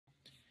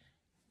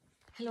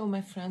Hello,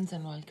 my friends,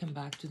 and welcome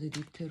back to the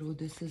Deep Tarot.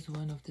 This is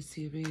one of the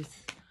series,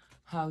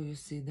 How You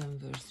See Them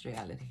versus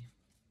Reality.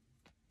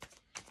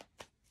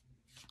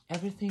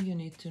 Everything you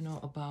need to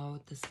know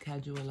about the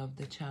schedule of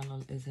the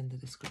channel is in the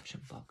description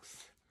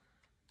box.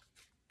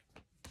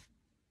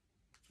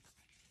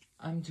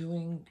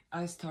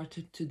 I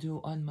started to do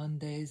on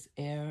Mondays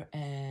air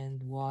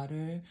and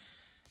water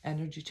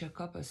energy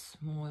checkup, a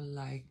small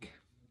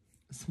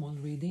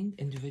reading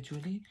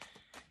individually,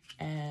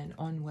 and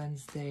on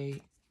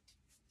Wednesday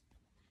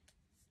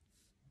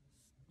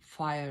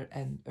fire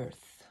and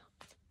earth.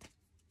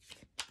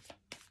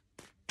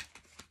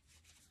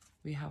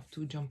 We have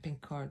two jumping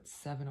cards,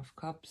 Seven of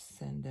Cups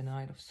and the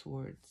Knight of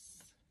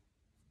Swords.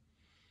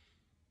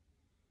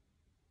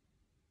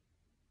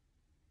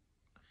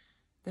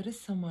 There is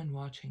someone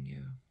watching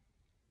you,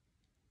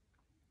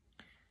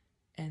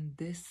 and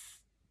this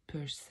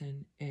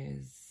person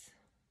is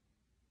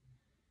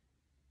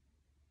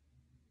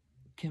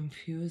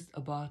confused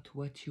about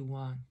what you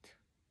want.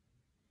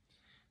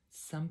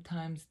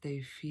 Sometimes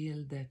they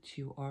feel that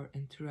you are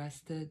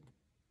interested,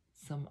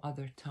 some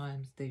other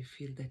times they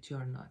feel that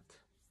you're not.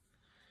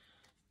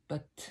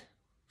 But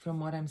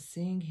from what I'm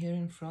seeing here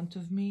in front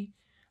of me,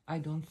 I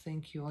don't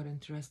think you are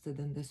interested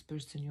in this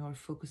person. You are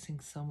focusing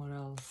somewhere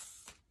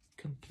else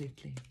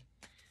completely.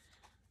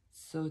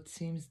 So it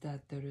seems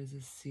that there is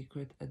a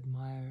secret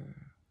admirer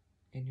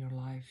in your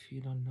life.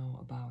 You don't know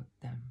about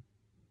them.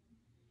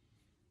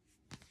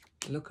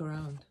 Look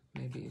around,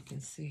 maybe you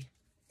can see.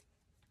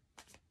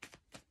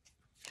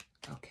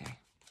 Okay.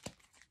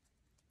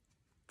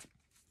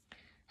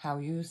 How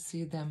you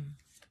see them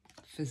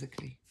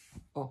physically.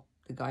 Oh,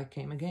 the guy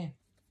came again.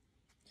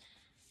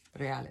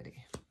 Reality.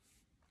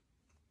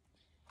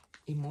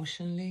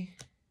 Emotionally,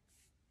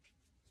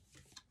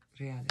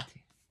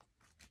 reality.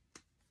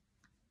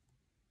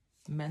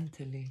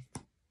 Mentally,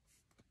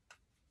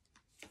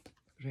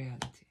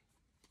 reality.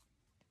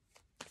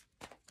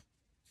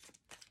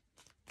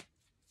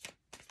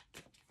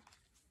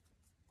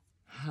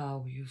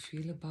 How you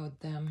feel about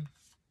them,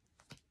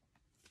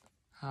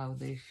 how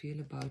they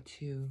feel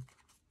about you.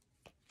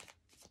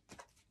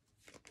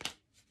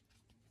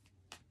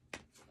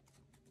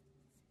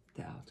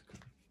 The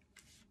outcome.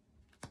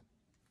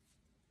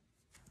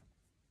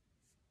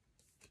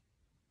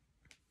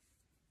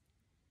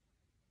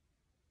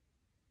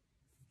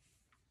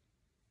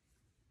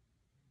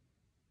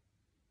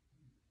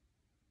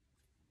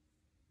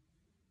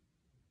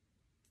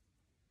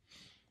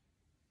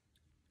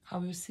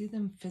 How you see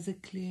them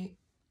physically,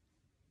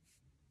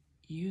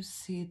 you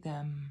see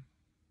them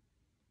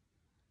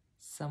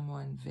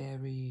someone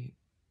very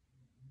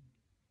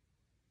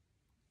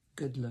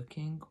good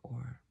looking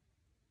or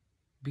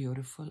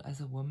beautiful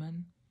as a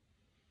woman,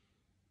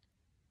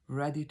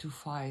 ready to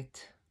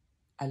fight,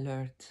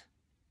 alert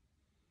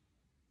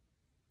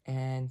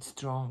and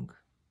strong.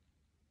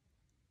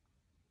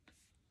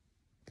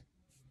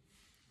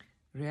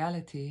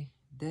 Reality,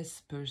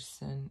 this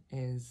person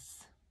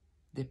is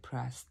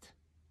depressed,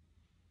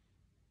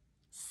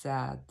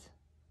 sad,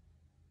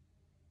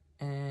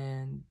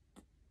 and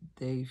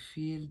they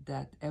feel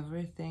that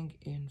everything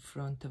in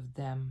front of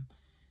them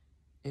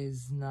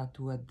is not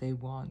what they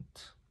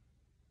want.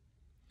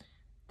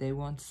 They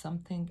want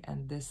something,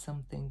 and this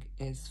something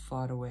is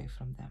far away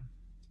from them.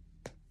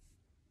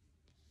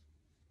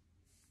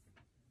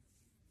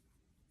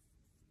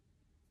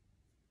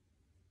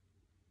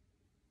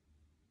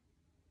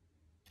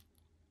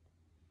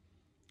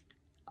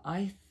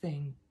 I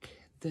think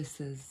this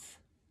is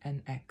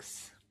an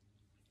ex.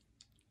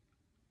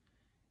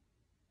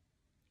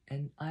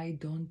 And I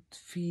don't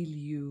feel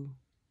you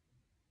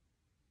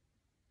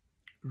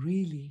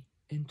really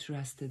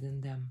interested in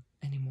them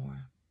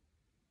anymore.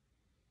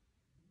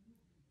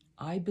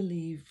 I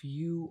believe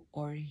you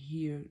are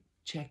here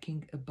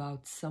checking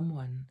about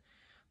someone,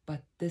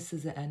 but this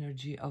is the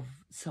energy of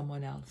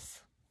someone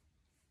else.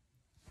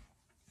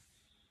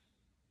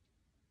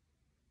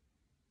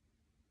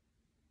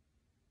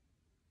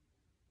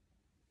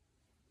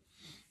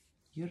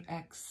 Your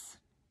ex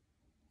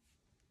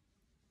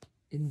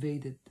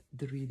invaded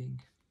the reading.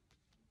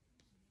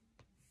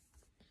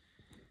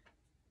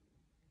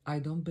 I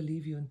don't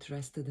believe you're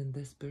interested in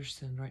this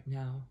person right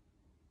now.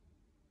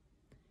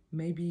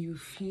 Maybe you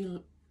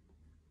feel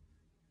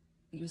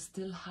you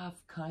still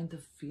have kind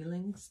of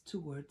feelings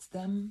towards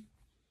them,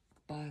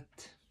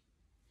 but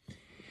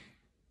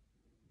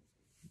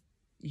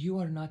you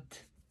are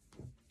not,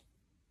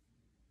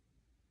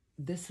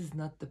 this is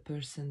not the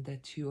person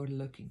that you are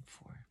looking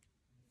for.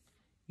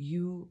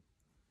 You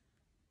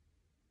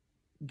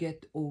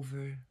get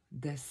over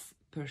this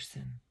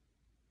person.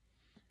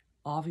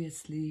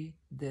 Obviously,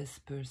 this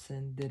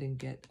person didn't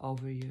get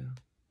over you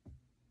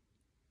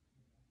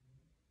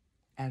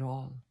at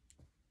all.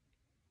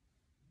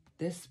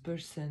 This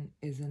person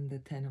is in the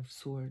Ten of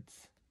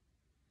Swords.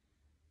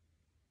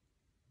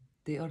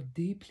 They are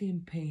deeply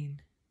in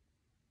pain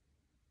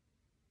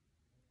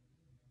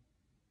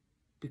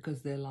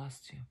because they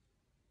lost you.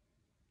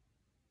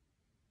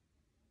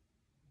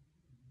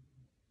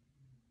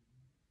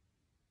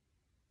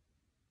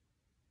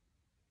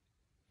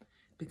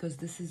 because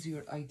this is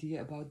your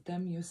idea about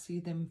them. You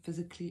see them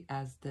physically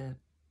as the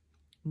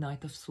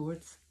Knight of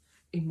Swords,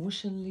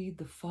 emotionally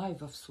the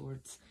Five of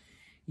Swords.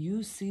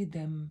 You see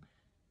them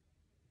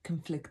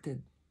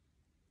conflicted.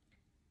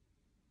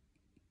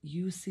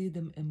 You see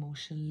them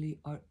emotionally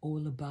are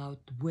all about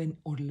win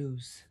or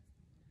lose.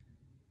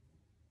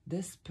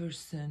 This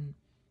person,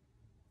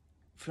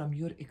 from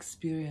your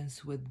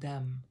experience with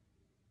them,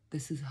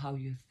 this is how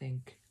you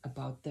think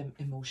about them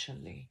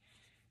emotionally.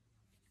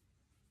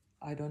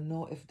 I don't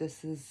know if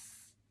this is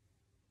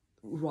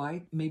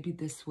right. Maybe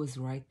this was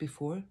right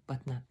before,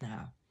 but not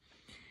now.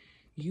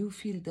 You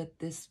feel that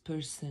this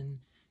person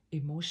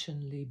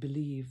emotionally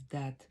believe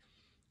that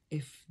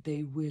if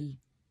they will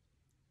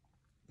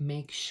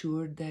make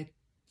sure that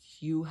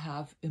you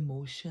have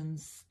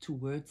emotions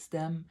towards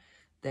them,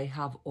 they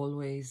have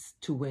always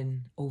to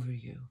win over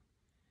you.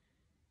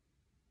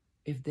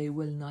 If they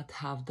will not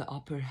have the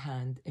upper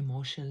hand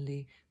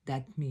emotionally,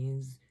 that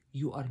means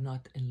you are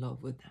not in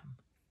love with them.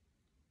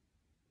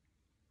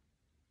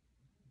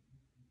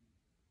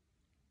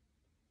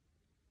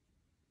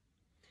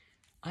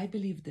 I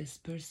believe this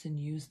person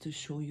used to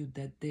show you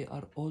that they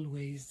are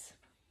always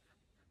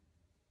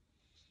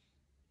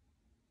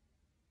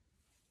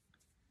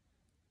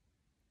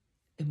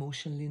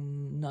emotionally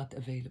not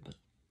available.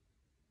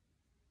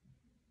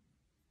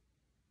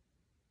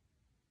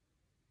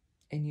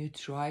 And you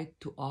tried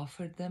to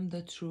offer them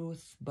the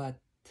truth, but,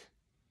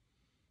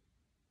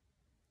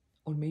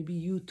 or maybe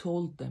you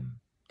told them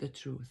the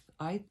truth.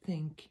 I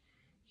think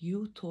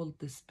you told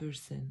this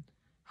person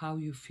how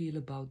you feel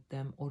about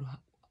them, or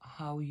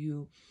how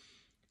you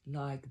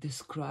like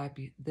describe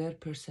their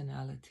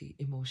personality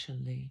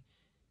emotionally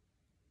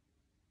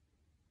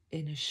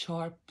in a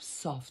sharp,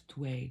 soft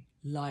way,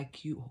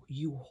 like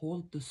you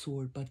hold the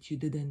sword but you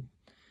didn't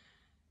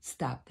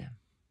stab them.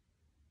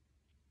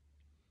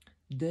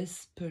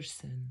 This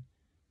person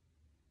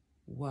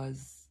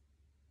was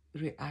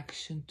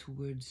reaction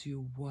towards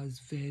you was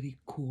very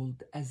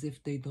cold, as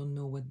if they don't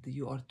know what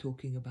you are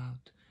talking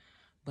about.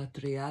 But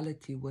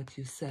reality, what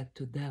you said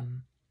to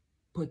them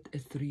put a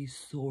three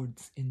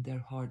swords in their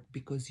heart,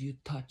 because you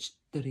touched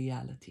the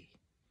reality.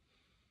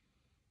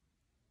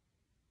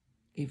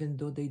 Even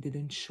though they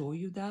didn't show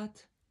you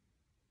that,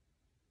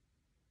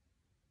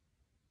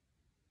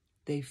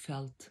 they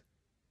felt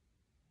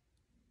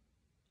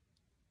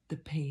the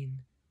pain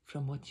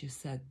from what you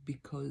said,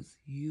 because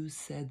you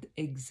said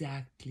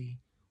exactly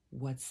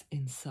what's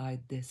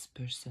inside this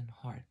person's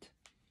heart.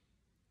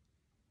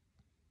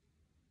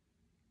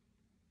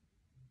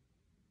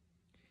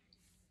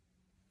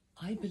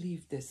 I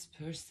believe this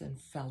person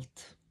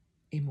felt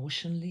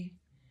emotionally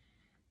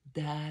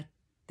that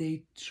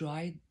they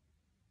tried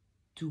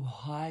to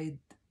hide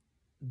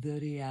the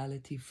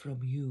reality from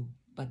you,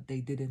 but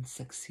they didn't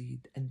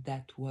succeed. And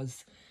that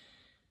was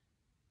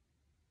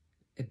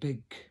a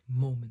big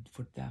moment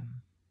for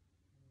them.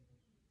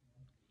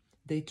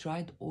 They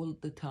tried all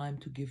the time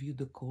to give you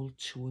the cold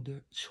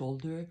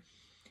shoulder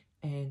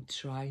and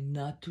try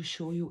not to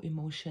show you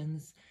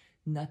emotions,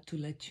 not to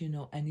let you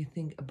know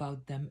anything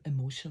about them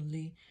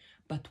emotionally.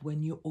 But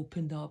when you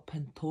opened up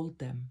and told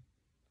them,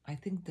 I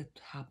think that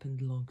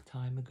happened a long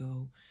time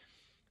ago,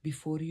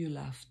 before you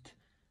left,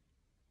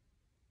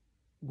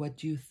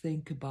 what you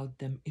think about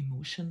them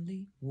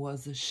emotionally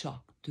was a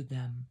shock to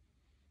them,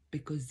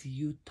 because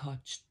you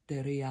touched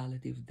the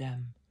reality of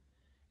them,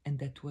 and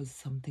that was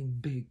something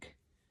big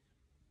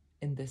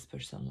in this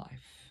person's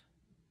life.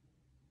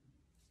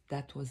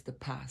 That was the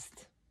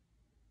past.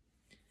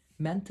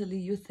 Mentally,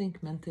 you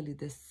think mentally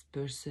this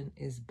person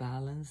is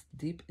balanced.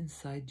 Deep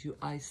inside you,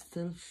 I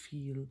still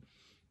feel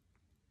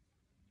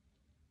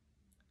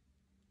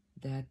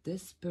that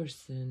this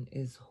person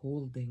is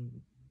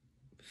holding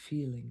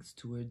feelings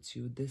towards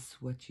you. This is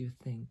what you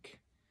think.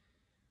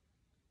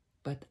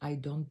 But I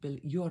don't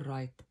believe, you're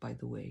right, by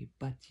the way,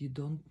 but you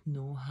don't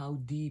know how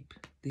deep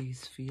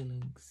these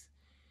feelings.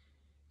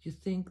 You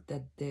think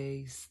that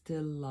they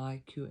still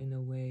like you in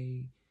a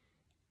way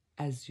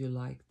as you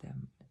like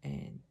them,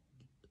 and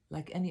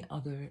like any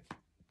other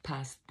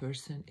past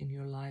person in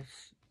your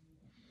life,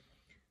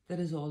 there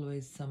is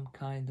always some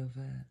kind of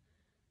a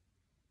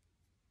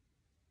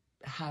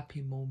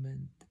happy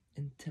moment,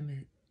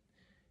 intimate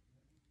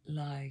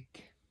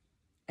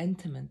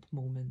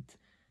moment.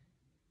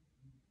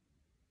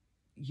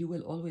 You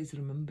will always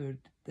remember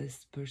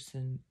this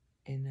person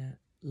in a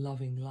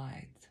loving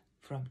light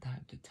from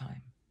time to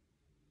time.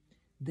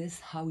 This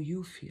how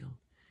you feel,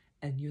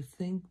 and you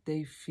think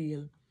they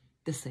feel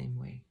the same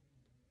way.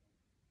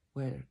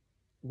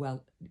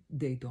 Well,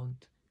 they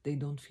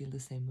don't feel the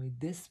same way.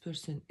 This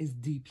person is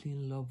deeply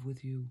in love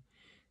with you.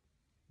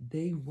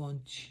 They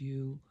want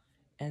you,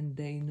 and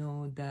they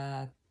know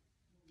that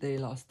they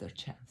lost their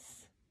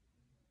chance.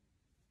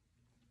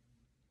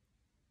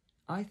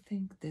 I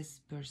think this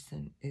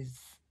person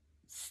is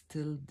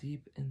still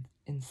deep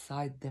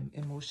inside them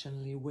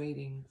emotionally,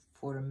 waiting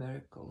for a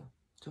miracle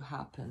to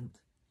happen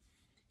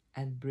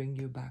and bring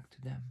you back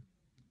to them.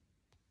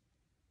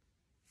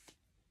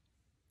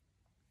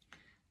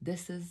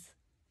 This is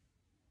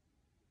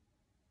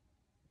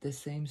the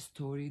same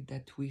story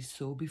that we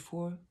saw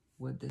before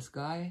with this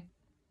guy,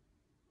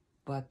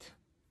 but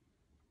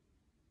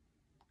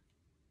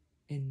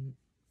in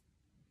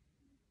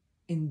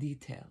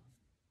detail,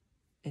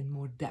 in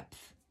more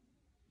depth.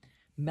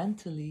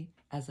 Mentally,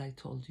 as I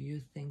told you,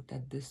 you think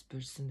that this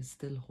person is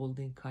still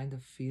holding kind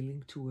of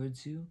feeling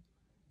towards you,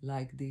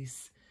 like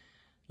this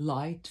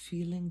light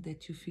feeling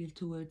that you feel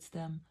towards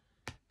them.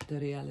 The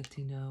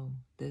reality, no,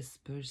 this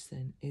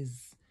person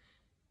is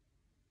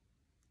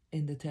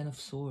in the Ten of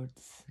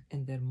Swords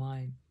in their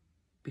mind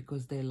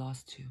because they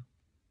lost you.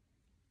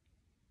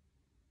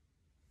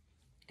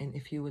 And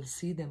if you will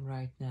see them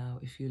right now,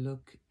 if you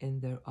look in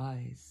their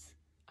eyes,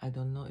 I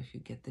don't know if you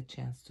get the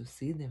chance to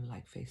see them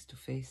like face to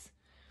face,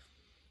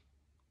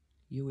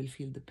 you will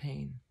feel the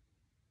pain.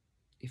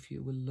 If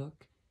you will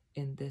look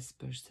in this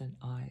person's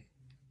eye,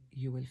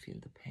 you will feel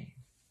the pain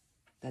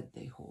that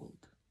they hold.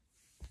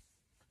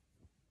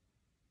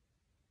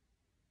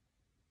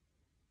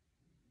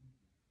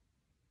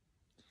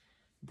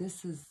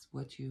 This is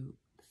what you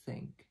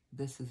think.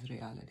 This is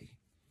reality.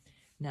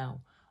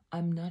 Now,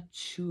 I'm not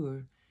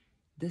sure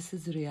this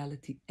is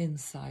reality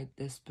inside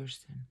this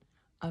person.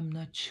 I'm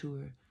not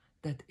sure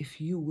that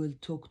if you will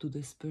talk to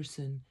this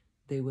person,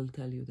 they will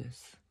tell you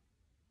this.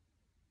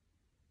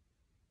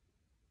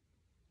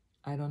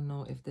 I don't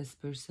know if this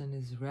person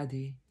is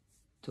ready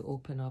to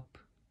open up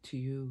to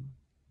you,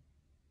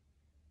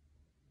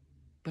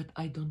 but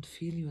I don't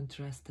feel you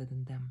interested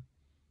in them.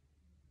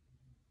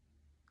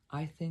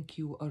 I think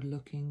you are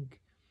looking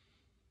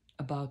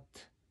about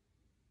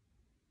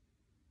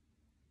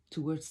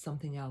towards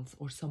something else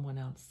or someone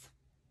else.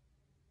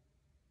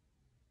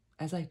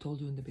 As I told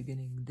you in the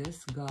beginning,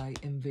 this guy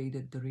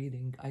invaded the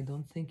reading. I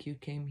don't think you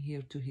came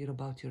here to hear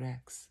about your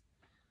ex.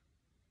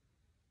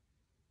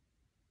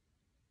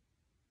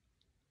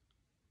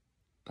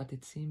 But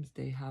it seems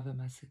they have a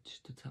message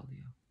to tell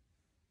you.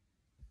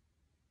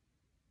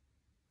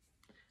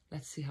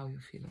 Let's see how you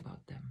feel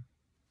about them.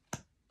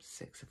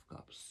 Six of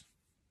Cups.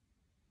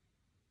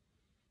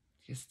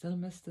 You still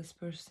miss this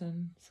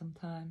person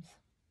sometimes?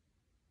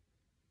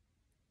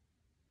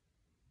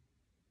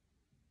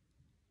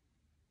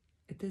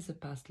 It is a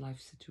past life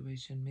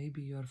situation.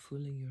 Maybe you're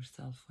fooling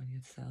yourself when you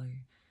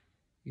say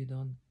you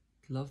don't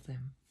love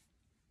them.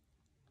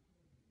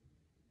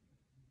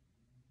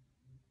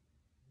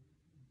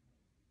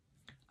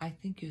 I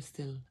think you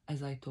still,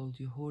 as I told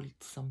you, hold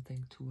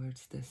something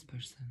towards this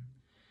person.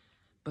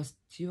 But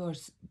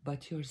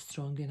you're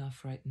strong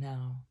enough right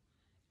now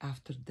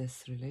after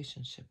this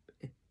relationship.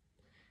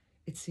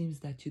 It seems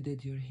that you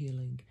did your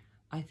healing.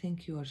 I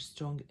think you are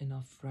strong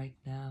enough right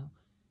now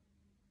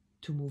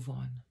to move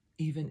on,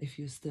 even if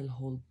you still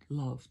hold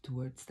love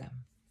towards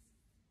them.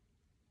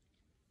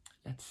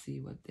 Let's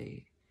see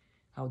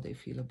how they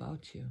feel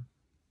about you.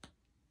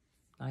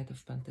 Knight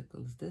of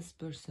Pentacles. This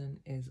person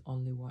is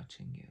only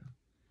watching you.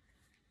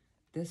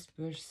 This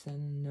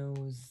person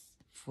knows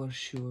for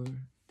sure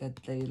that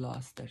they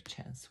lost their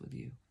chance with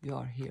you. You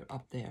are here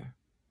up there.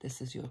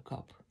 This is your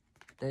cup.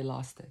 They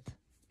lost it.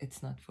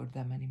 It's not for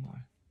them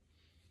anymore.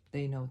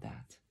 They know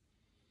that.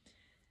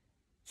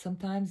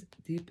 Sometimes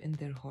deep in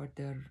their heart,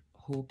 they're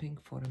hoping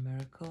for a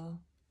miracle,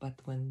 but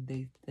when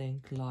they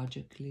think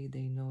logically,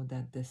 they know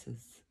that this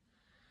is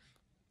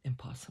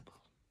impossible.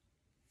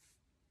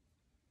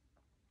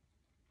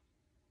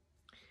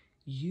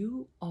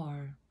 You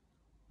are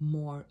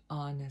more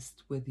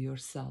honest with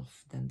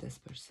yourself than this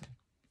person,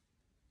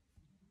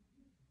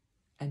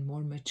 and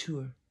more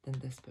mature than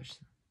this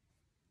person.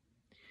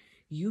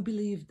 You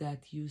believe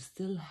that you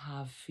still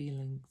have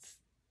feelings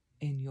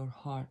in your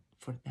heart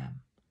for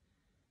them,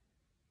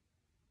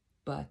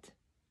 but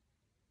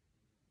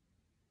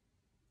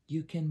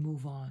you can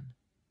move on.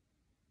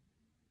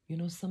 You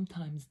know,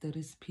 sometimes there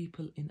is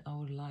people in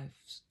our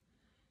lives,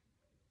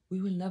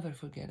 we will never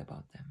forget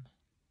about them,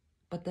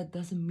 but that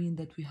doesn't mean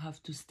that we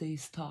have to stay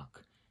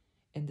stuck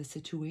in the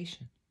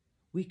situation.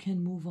 We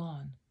can move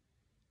on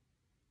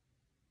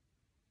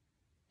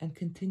and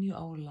continue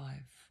our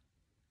life.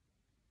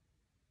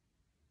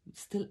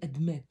 Still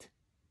admit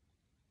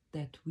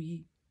that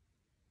we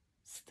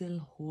still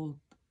hold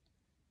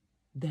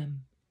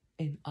them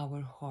in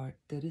our heart.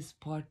 There is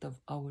part of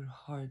our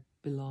heart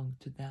belong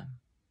to them.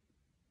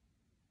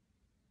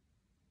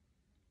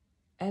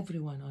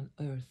 Everyone on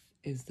earth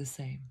is the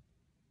same.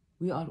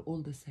 We are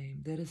all the same.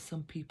 There is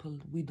some people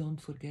we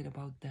don't forget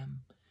about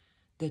them.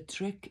 The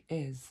trick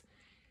is,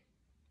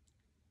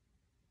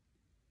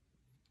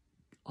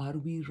 are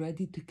we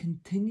ready to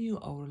continue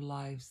our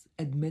lives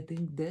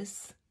admitting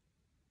this?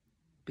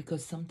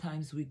 Because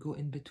sometimes we go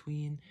in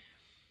between,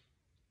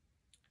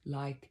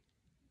 like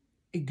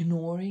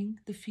ignoring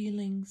the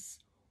feelings,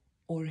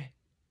 or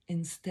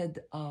instead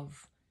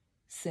of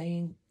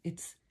saying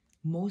it's,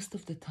 most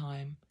of the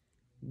time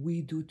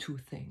we do two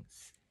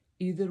things.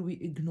 Either we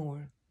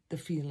ignore the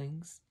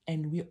feelings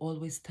and we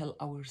always tell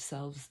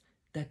ourselves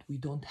that we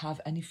don't have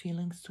any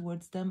feelings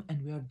towards them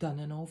and we are done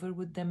and over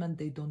with them and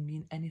they don't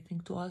mean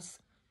anything to us.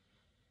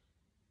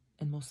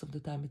 And most of the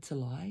time it's a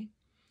lie.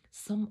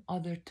 Some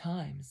other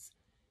times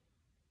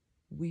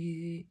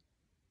we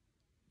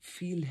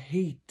feel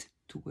hate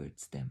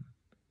towards them,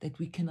 that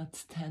we cannot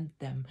stand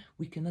them,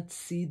 we cannot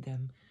see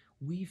them.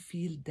 We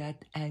feel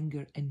that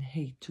anger and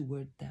hate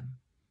toward them.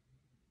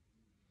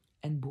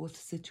 And both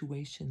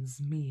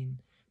situations mean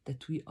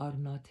that we are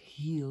not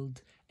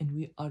healed and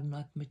we are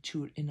not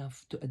mature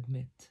enough to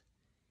admit.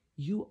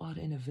 You are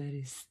in a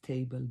very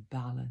stable,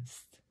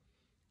 balanced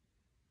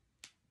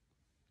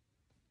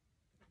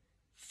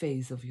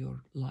phase of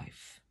your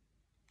life.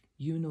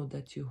 You know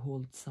that you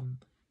hold some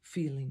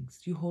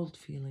feelings, you hold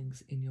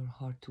feelings in your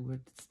heart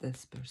towards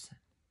this person.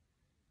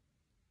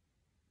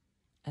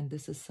 And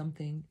this is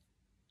something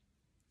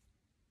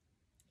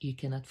you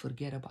cannot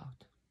forget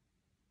about.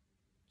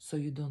 So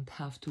you don't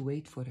have to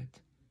wait for it,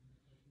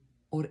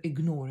 or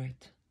ignore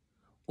it,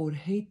 or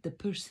hate the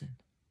person.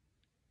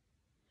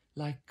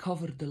 Like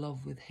cover the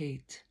love with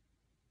hate.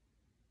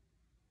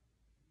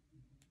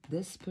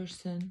 This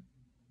person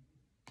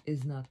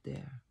is not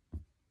there.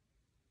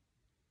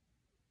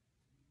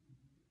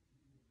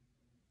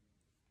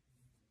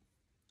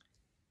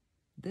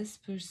 This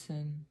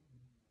person,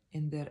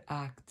 in their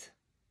act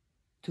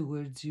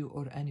towards you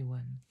or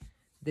anyone,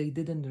 they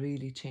didn't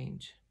really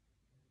change.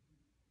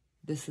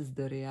 This is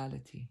the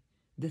reality.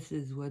 This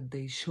is what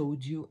they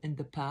showed you in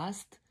the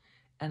past,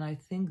 and I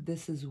think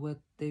this is what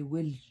they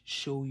will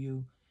show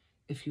you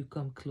if you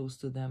come close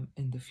to them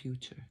in the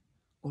future,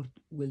 or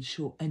will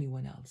show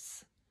anyone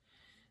else.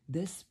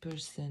 This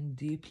person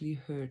deeply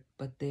hurt,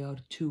 but they are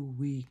too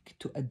weak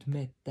to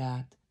admit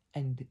that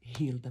and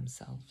heal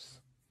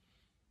themselves.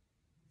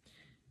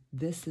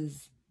 This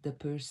is the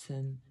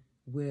person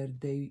where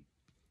they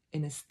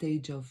in a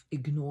stage of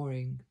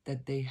ignoring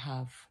that they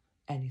have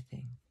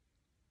anything.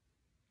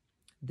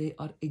 They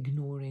are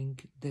ignoring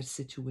their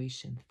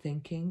situation,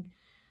 thinking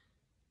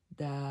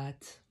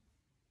that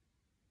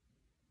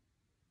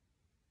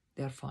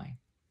they're fine.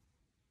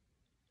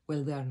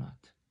 Well, they're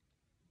not.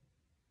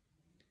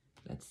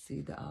 Let's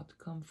see the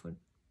outcome for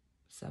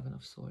Seven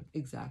of Swords.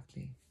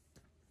 Exactly.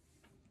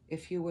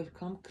 If you will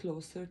come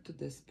closer to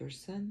this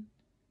person,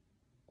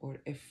 or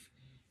if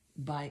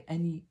by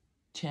any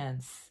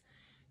chance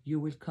you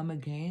will come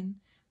again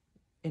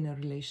in a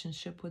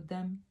relationship with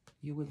them,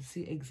 you will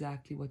see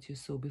exactly what you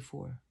saw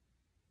before.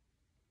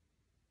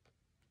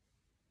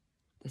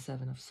 The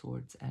Seven of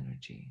Swords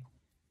energy.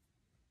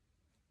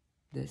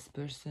 This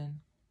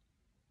person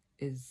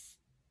is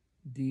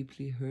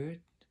deeply hurt,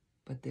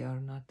 but they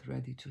are not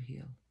ready to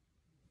heal.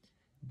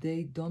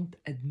 They don't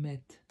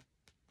admit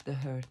the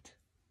hurt.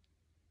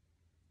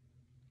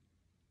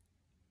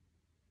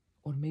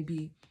 Or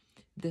maybe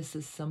this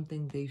is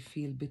something they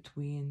feel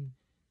between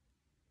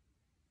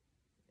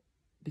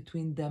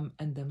them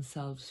and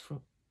themselves,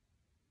 from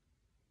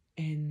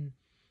in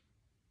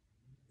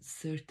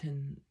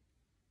certain,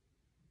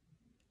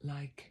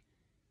 like,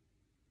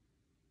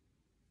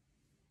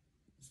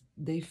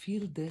 they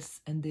feel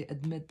this and they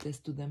admit this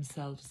to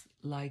themselves,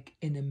 like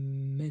in a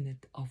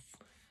minute of,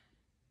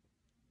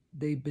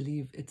 they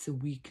believe it's a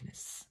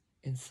weakness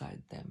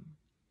inside them.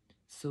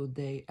 So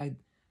they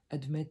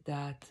admit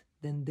that,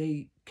 then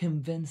they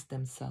convince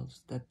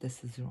themselves that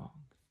this is wrong.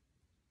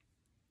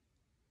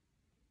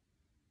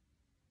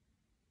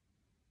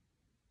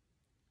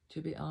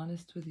 To be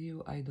honest with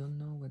you, I don't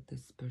know what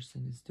this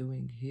person is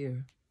doing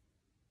here.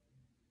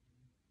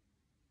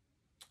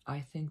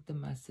 I think the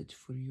message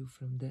for you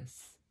from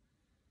this,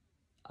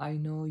 I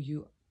know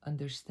you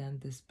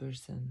understand this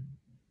person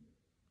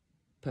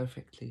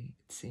perfectly,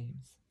 it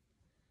seems.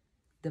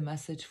 The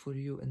message for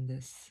you in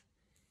this,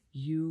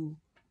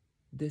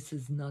 this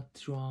is not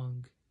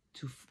wrong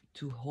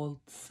to hold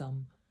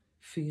some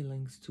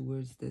feelings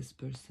towards this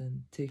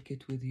person. Take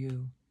it with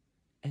you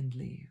and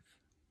leave.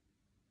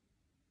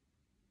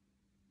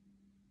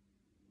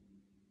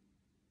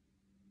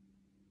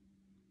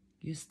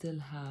 You still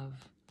have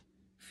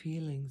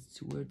feelings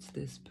towards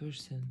this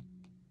person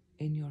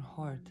in your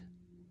heart,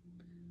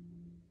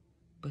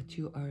 but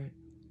you are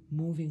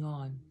moving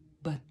on,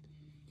 but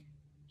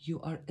you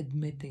are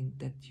admitting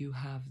that you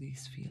have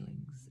these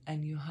feelings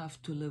and you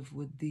have to live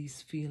with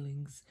these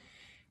feelings,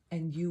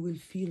 and you will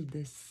feel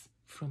this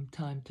from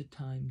time to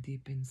time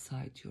deep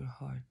inside your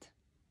heart.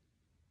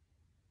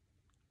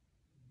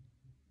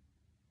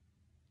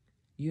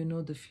 You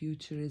know the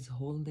future is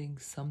holding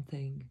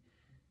something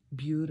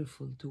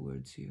beautiful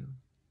towards you.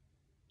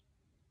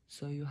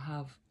 So you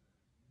have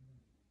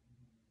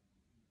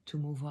to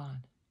move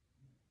on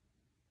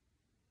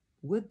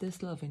with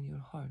this love in your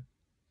heart.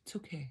 It's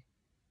okay.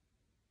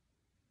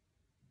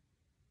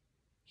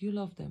 You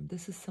love them.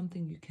 This is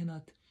something you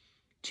cannot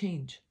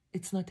change.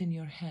 It's not in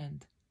your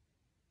hand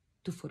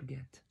to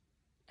forget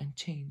and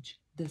change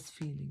this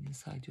feeling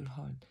inside your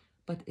heart,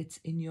 but it's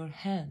in your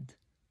hand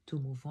to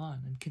move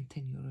on and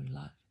continue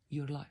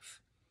your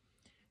life.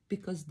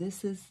 Because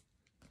this is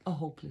a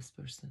hopeless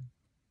person,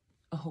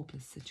 a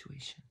hopeless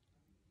situation.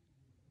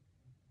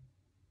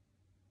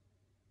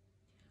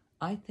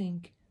 I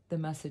think the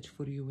message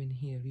for you in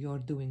here, you're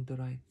doing the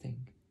right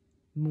thing.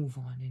 Move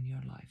on in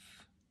your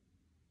life.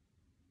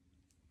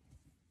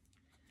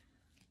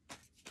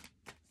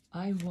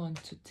 I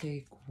want to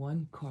take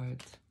one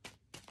card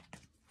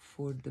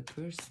for the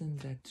person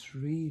that's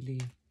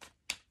really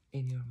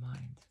in your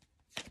mind,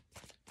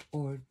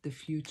 or the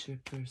future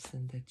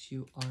person that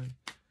you are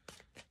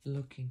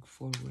looking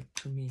forward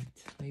to meet.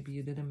 Maybe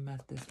you didn't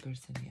meet this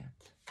person yet.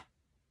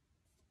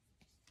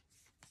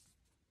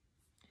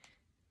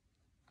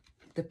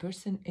 The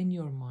person in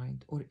your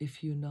mind, or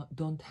if you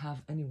don't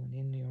have anyone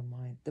in your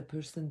mind, the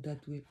person that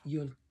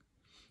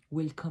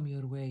will come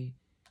your way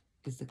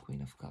is the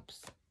Queen of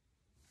Cups.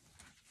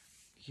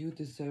 You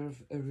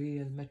deserve a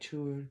real,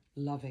 mature,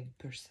 loving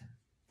person.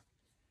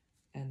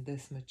 And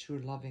this mature,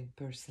 loving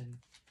person,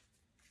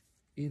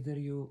 either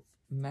you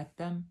met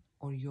them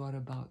or you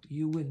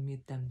will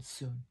meet them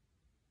soon.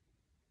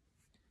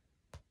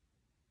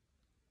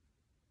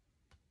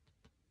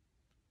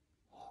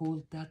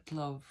 Hold that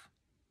love.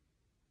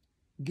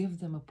 Give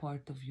them a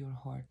part of your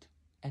heart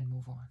and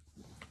move on.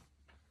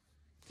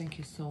 Thank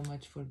you so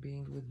much for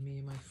being with me,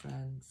 my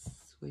friends.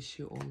 Wish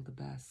you all the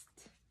best.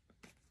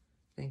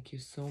 Thank you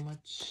so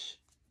much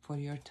for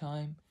your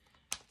time.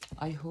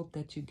 I hope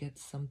that you get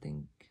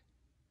something.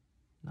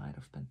 Knight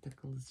of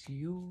Pentacles,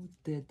 you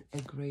did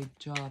a great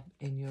job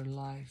in your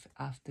life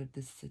after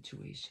this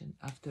situation,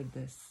 after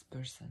this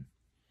person,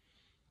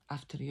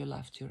 after you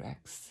left your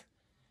ex.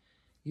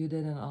 You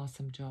did an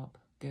awesome job.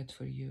 Good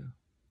for you.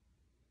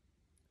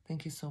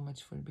 Thank you so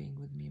much for being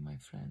with me, my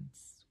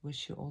friends.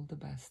 Wish you all the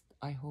best.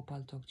 I hope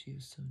I'll talk to you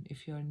soon.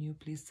 If you are new,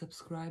 please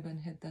subscribe and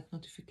hit that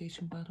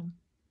notification button.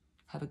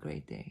 Have a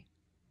great day.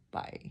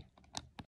 Bye.